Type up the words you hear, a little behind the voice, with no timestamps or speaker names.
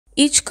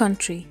Each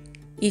country,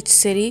 each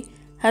city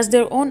has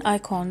their own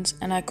icons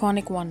and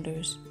iconic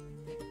wonders.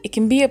 It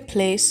can be a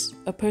place,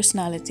 a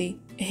personality,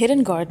 a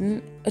hidden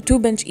garden, a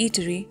two-bench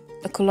eatery,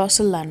 a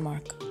colossal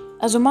landmark.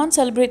 As Oman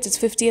celebrates its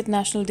 50th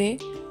National Day,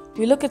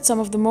 we look at some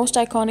of the most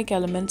iconic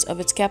elements of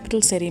its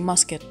capital city,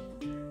 Muscat.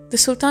 The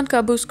Sultan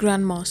Qaboos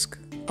Grand Mosque,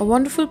 a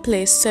wonderful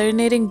place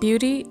serenading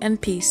beauty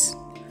and peace.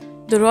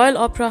 The Royal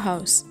Opera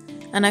House,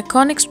 an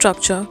iconic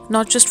structure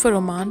not just for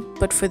Oman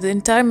but for the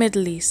entire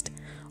Middle East,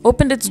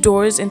 opened its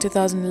doors in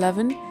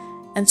 2011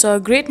 and saw a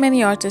great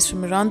many artists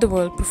from around the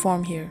world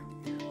perform here.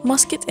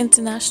 Muscat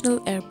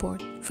International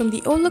Airport. From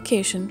the old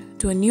location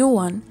to a new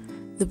one,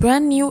 the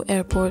brand new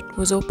airport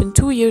was opened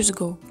 2 years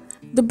ago.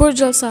 The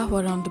Burj Al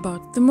Sahwa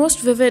roundabout, the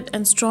most vivid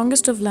and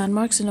strongest of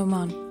landmarks in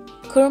Oman,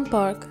 Kurram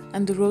Park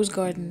and the Rose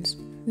Gardens,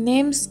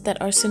 names that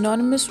are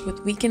synonymous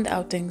with weekend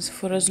outings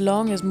for as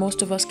long as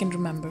most of us can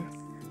remember.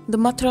 The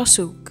Matra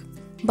Souk,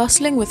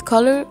 bustling with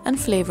color and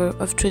flavor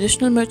of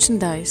traditional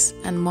merchandise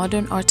and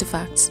modern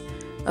artifacts,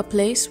 a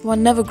place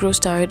one never grows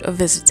tired of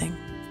visiting.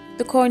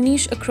 The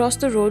Corniche across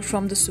the road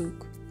from the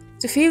souk.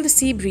 To feel the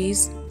sea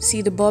breeze,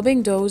 see the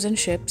bobbing dows and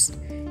ships,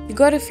 you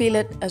gotta feel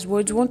it as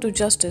words won't do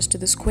justice to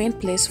this quaint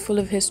place full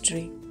of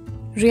history.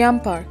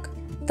 Riyam Park,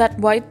 that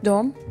white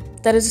dome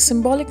that is a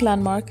symbolic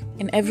landmark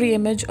in every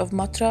image of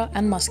Matra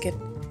and Muscat.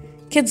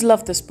 Kids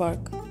love this park.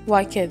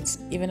 Why kids?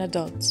 Even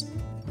adults.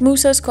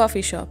 Musa's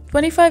Coffee Shop,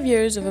 25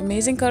 years of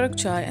amazing karak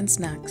chai and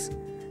snacks.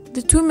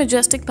 The two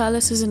majestic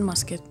palaces in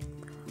Muscat,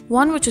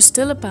 one which is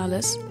still a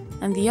palace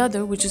and the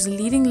other which is a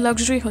leading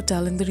luxury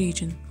hotel in the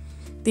region.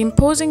 The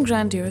imposing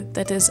grandeur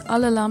that is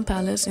Al Alam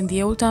Palace in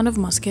the old town of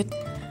Muscat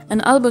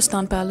and Al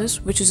Bustan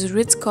Palace, which is a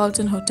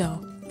Ritz-Carlton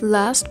hotel.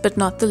 Last but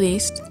not the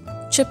least,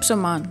 Chips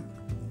Oman.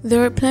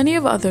 There are plenty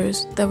of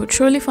others that would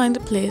surely find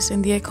a place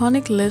in the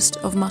iconic list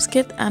of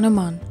Muscat and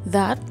Oman.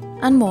 That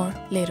and more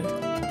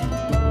later.